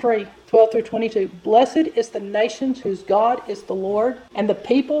 33, 12 through 22. Blessed is the nation whose God is the Lord, and the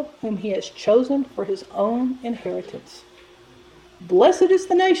people whom he has chosen for his own inheritance. Blessed is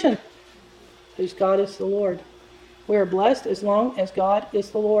the nation whose God is the Lord. We are blessed as long as God is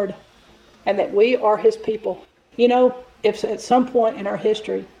the Lord, and that we are his people. You know, if at some point in our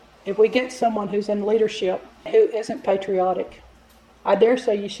history, if we get someone who's in leadership who isn't patriotic, I dare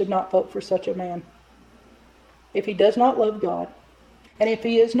say you should not vote for such a man. If he does not love God, and if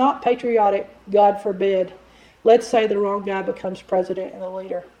he is not patriotic, God forbid, let's say the wrong guy becomes president and a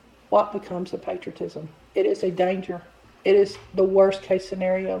leader. What becomes the patriotism? It is a danger. It is the worst case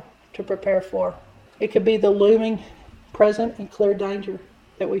scenario to prepare for. It could be the looming, present, and clear danger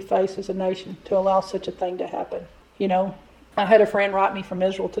that we face as a nation to allow such a thing to happen. You know, I had a friend write me from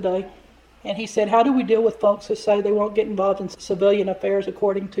Israel today, and he said, how do we deal with folks who say they won't get involved in civilian affairs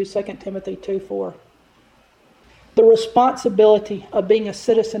according to 2 Timothy 2:4? The responsibility of being a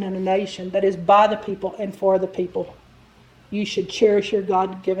citizen in a nation that is by the people and for the people. You should cherish your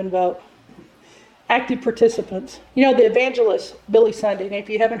God-given vote. Active participants. You know, the evangelist, Billy Sunday, and if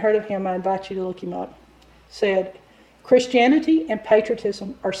you haven't heard of him, I invite you to look him up, said, Christianity and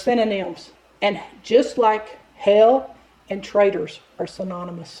patriotism are synonyms, and just like hell and traitors are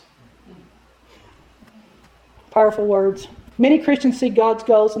synonymous. Powerful words. Many Christians see God's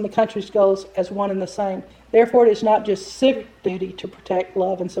goals and the country's goals as one and the same. Therefore, it is not just civic duty to protect,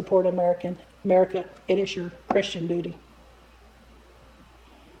 love, and support America. It is your Christian duty.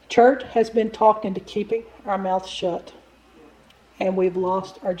 Church has been talked into keeping our mouths shut, and we've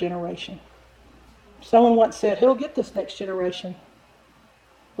lost our generation. Someone once said, who'll get this next generation?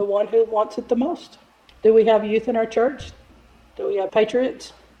 The one who wants it the most. Do we have youth in our church? Do we have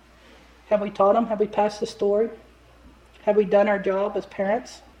patriots? Have we taught them? Have we passed the story? Have we done our job as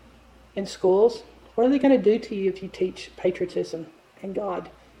parents in schools? What are they going to do to you if you teach patriotism and God?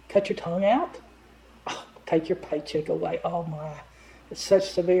 Cut your tongue out? Oh, take your paycheck away. Oh my. It's such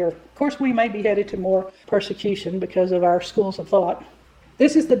severe. Of course, we may be headed to more persecution because of our schools of thought.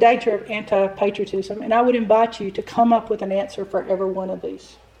 This is the danger of anti-patriotism, and I would invite you to come up with an answer for every one of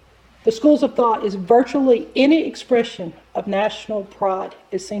these. The schools of thought is virtually any expression of national pride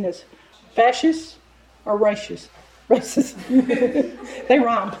is seen as fascist or racist. Racist. They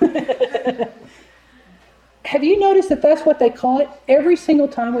rhyme. Have you noticed that that's what they call it every single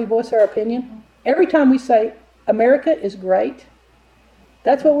time we voice our opinion? Every time we say, America is great,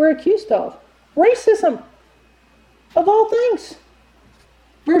 that's what we're accused of. Racism, of all things.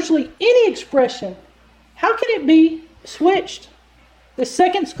 Virtually any expression. How can it be switched? The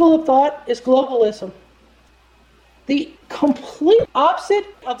second school of thought is globalism. The complete opposite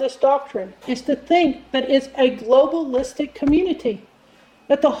of this doctrine is to think that it's a globalistic community,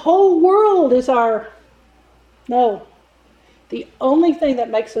 that the whole world is our... No. The only thing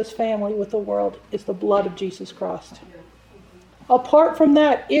that makes us family with the world is the blood of Jesus Christ. Apart from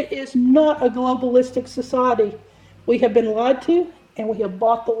that, it is not a globalistic society. We have been lied to, and we have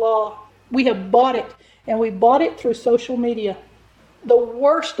bought the law. We have bought it, and we bought it through social media. The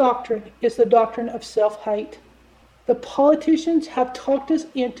worst doctrine is the doctrine of self-hate. The politicians have talked us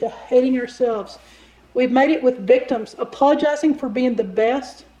into hating ourselves. We've made it with victims, apologizing for being the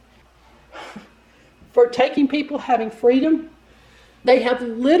best, for taking people having freedom. They have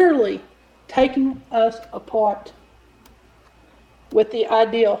literally taken us apart with the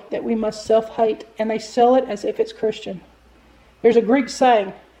ideal that we must self-hate, and they sell it as if it's Christian. There's a Greek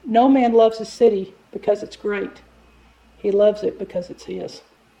saying, no man loves his city because it's great. He loves it because it's his.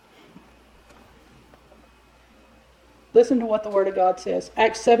 Listen to what the Word of God says.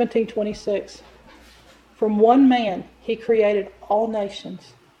 Acts 17:26. From one man he created all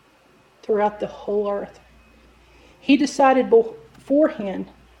nations throughout the whole earth. He decided beforehand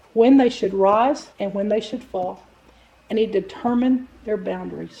when they should rise and when they should fall. And he determined their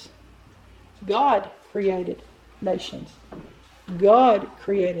boundaries. God created nations. God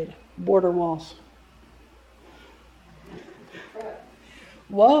created border walls.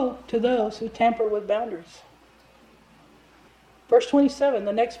 Woe to those who tamper with boundaries. Verse 27,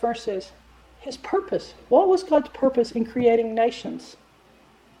 the next verse says, his purpose. What was God's purpose in creating nations?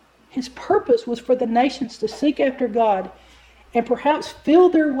 His purpose was for the nations to seek after God and perhaps feel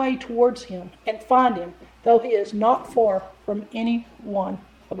their way towards him and find him, though he is not far from any one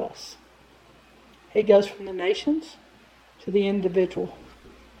of us. He goes from the nations to the individual.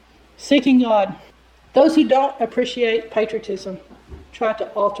 Seeking God. Those who don't appreciate patriotism try to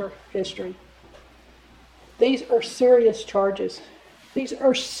alter history. These are serious charges. These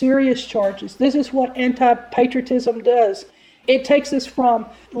are serious charges. This is what anti-patriotism does. It takes us from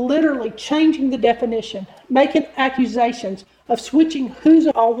literally changing the definition, making accusations of switching who's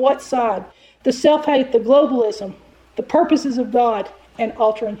on what side, the self-hate, the globalism, the purposes of God, and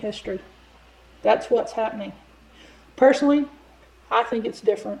altering history. That's what's happening. Personally, I think it's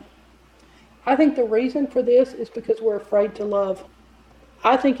different. I think the reason for this is because we're afraid to love.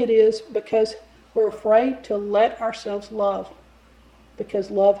 I think it is because we're afraid to let ourselves love, because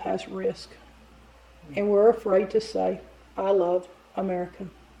love has risk. And we're afraid to say, I love America,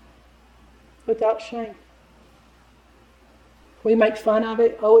 without shame. We make fun of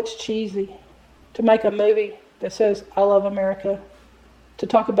it. Oh, it's cheesy to make a movie that says, I love America, to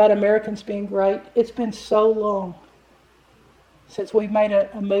talk about Americans being great. It's been so long since we've made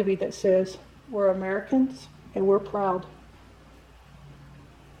a movie that says, we're Americans and we're proud.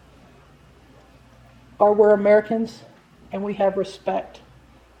 Or we're Americans and we have respect.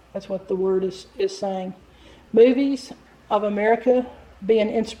 That's what the word is saying. Movies of America being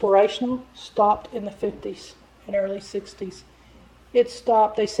inspirational stopped in the 50s and early 60s. It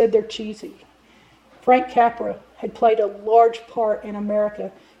stopped. They said they're cheesy. Frank Capra had played a large part in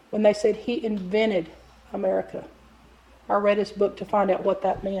America when they said he invented America. I read his book to find out what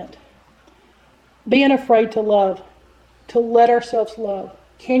that meant. Being afraid to love, to let ourselves love.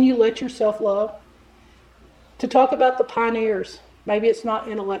 Can you let yourself love? To talk about the pioneers. Maybe it's not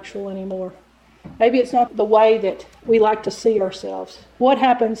intellectual anymore. Maybe it's not the way that we like to see ourselves. What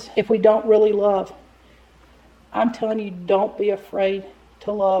happens if we don't really love? I'm telling you, don't be afraid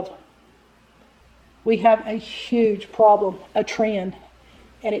to love. We have a huge problem, a trend,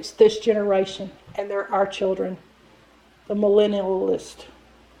 and it's this generation, and they're our children, the millennials.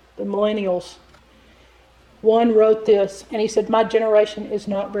 One wrote this, and he said, my generation is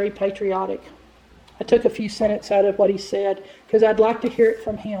not very patriotic. I took a few sentences out of what he said, because I'd like to hear it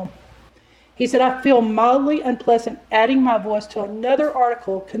from him. He said, I feel mildly unpleasant adding my voice to another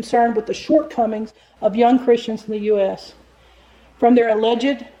article concerned with the shortcomings of young Christians in the U.S. From their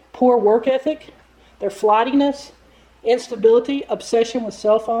alleged poor work ethic, their flightiness, instability, obsession with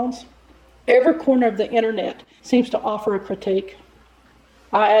cell phones, every corner of the internet seems to offer a critique.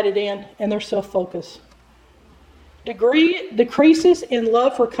 I added in, and their self-focus. Decreases in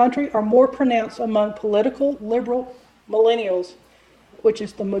love for country are more pronounced among political liberal millennials, which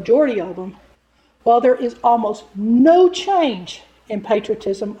is the majority of them, while there is almost no change in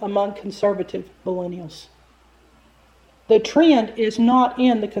patriotism among conservative millennials. The trend is not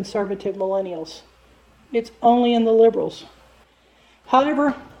in the conservative millennials. It's only in the liberals.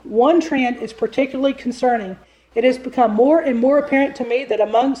 However, one trend is particularly concerning. It has become more and more apparent to me that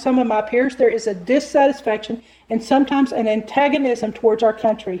among some of my peers there is a dissatisfaction and sometimes an antagonism towards our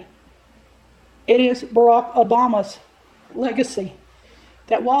country. It is Barack Obama's legacy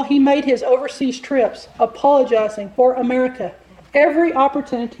that while he made his overseas trips apologizing for America, every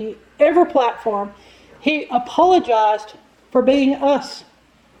opportunity, every platform, he apologized for being us.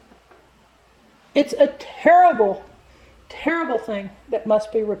 It's a terrible, terrible thing that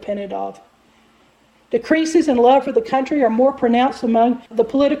must be repented of. Decreases in love for the country are more pronounced among the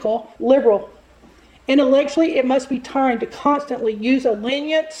political liberal. Intellectually, it must be tiring to constantly use a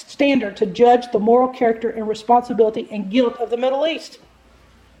lenient standard to judge the moral character and responsibility and guilt of the Middle East.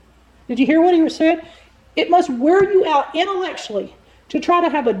 Did you hear what he said? It must wear you out intellectually to try to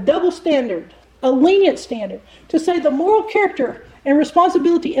have a double standard, a lenient standard, to say the moral character and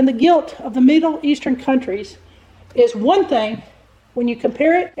responsibility and the guilt of the Middle Eastern countries is one thing when you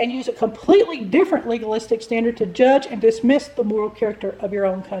compare it and use a completely different legalistic standard to judge and dismiss the moral character of your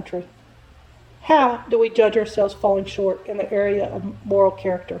own country. How do we judge ourselves falling short in the area of moral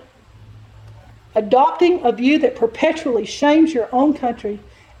character? Adopting a view that perpetually shames your own country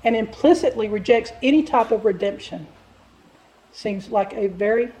and implicitly rejects any type of redemption seems like a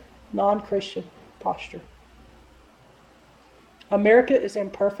very non-Christian posture. America is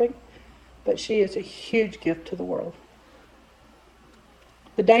imperfect, but she is a huge gift to the world.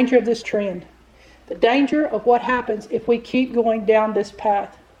 The danger of this trend, the danger of what happens if we keep going down this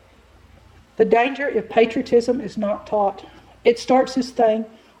path, the danger if patriotism is not taught. It starts this thing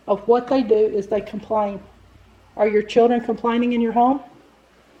of what they do is they complain. Are your children complaining in your home?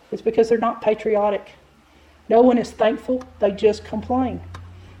 It's because they're not patriotic. No one is thankful, they just complain.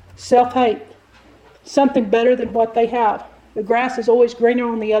 Self-hate, something better than what they have. The grass is always greener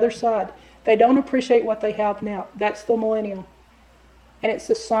on the other side. They don't appreciate what they have now. That's the millennial. And it's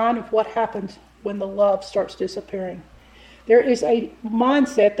a sign of what happens when the love starts disappearing. There is a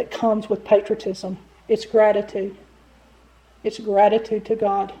mindset that comes with patriotism. It's gratitude. It's gratitude to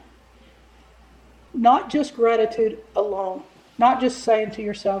God. Not just gratitude alone. Not just saying to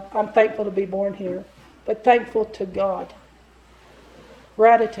yourself, I'm thankful to be born here, but thankful to God.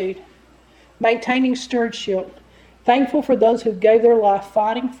 Gratitude. Maintaining stewardship. Thankful for those who gave their life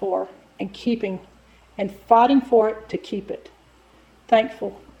fighting for and keeping and fighting for it to keep it.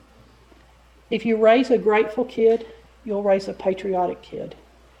 Thankful. If you raise a grateful kid, you'll raise a patriotic kid.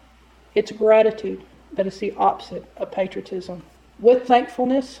 It's gratitude that is the opposite of patriotism. With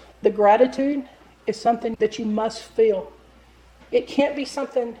thankfulness, the gratitude is something that you must feel. It can't be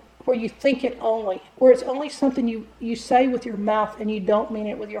something where you think it only, where it's only something you say with your mouth and you don't mean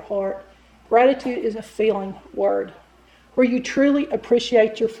it with your heart. Gratitude is a feeling word, where you truly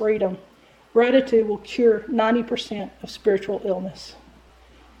appreciate your freedom. Gratitude will cure 90% of spiritual illness.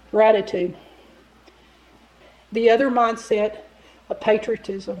 Gratitude. The other mindset of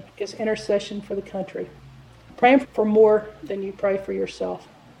patriotism is intercession for the country. Praying for more than you pray for yourself.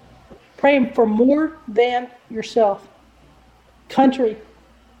 Praying for more than yourself. Country.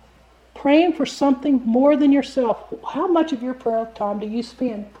 Praying for something more than yourself. How much of your prayer time do you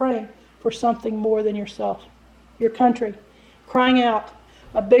spend praying for something more than yourself? Your country. Crying out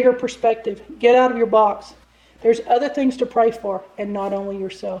a bigger perspective. Get out of your box. There's other things to pray for and not only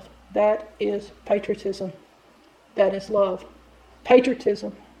yourself. That is patriotism. That is love.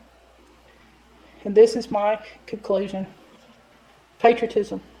 Patriotism. And this is my conclusion.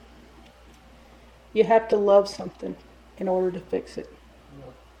 Patriotism. You have to love something in order to fix it.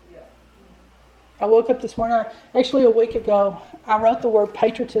 I woke up this morning, actually a week ago, I wrote the word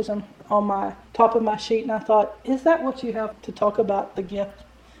patriotism on my top of my sheet and I thought, is that what you have to talk about the gift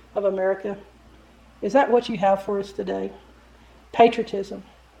of America? Is that what you have for us today? Patriotism.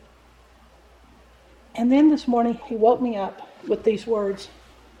 And then this morning, he woke me up with these words.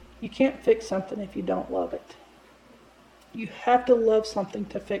 You can't fix something if you don't love it. You have to love something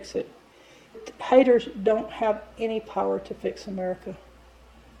to fix it. Haters don't have any power to fix America.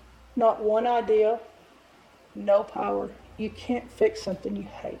 Not one idea, no power. You can't fix something you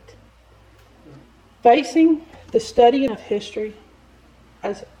hate. Facing the study of history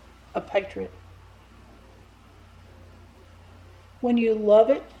as a patriot. When you love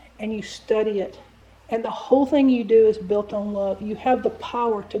it and you study it, and the whole thing you do is built on love, you have the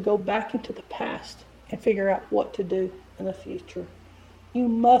power to go back into the past and figure out what to do in the future. You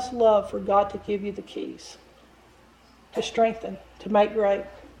must love for God to give you the keys, to strengthen, to make great.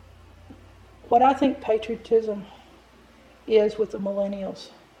 What I think patriotism is with the millennials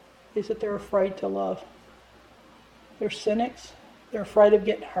is that they're afraid to love. They're cynics. They're afraid of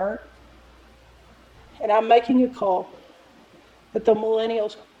getting hurt. And I'm making a call that the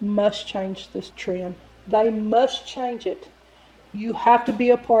millennials must change this trend. They must change it. You have to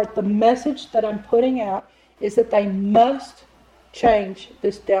be a part. The message that I'm putting out is that they must change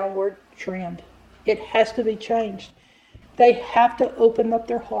this downward trend. It has to be changed. They have to open up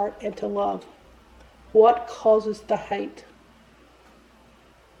their heart and to love. What causes the hate?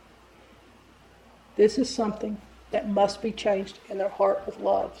 This is something that must be changed in their heart with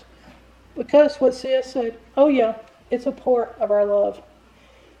love. Because what C.S. said, oh yeah, it's a part of our love.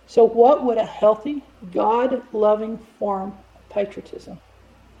 So what would a healthy, God-loving form of patriotism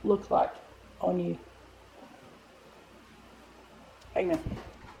look like on you? Amen.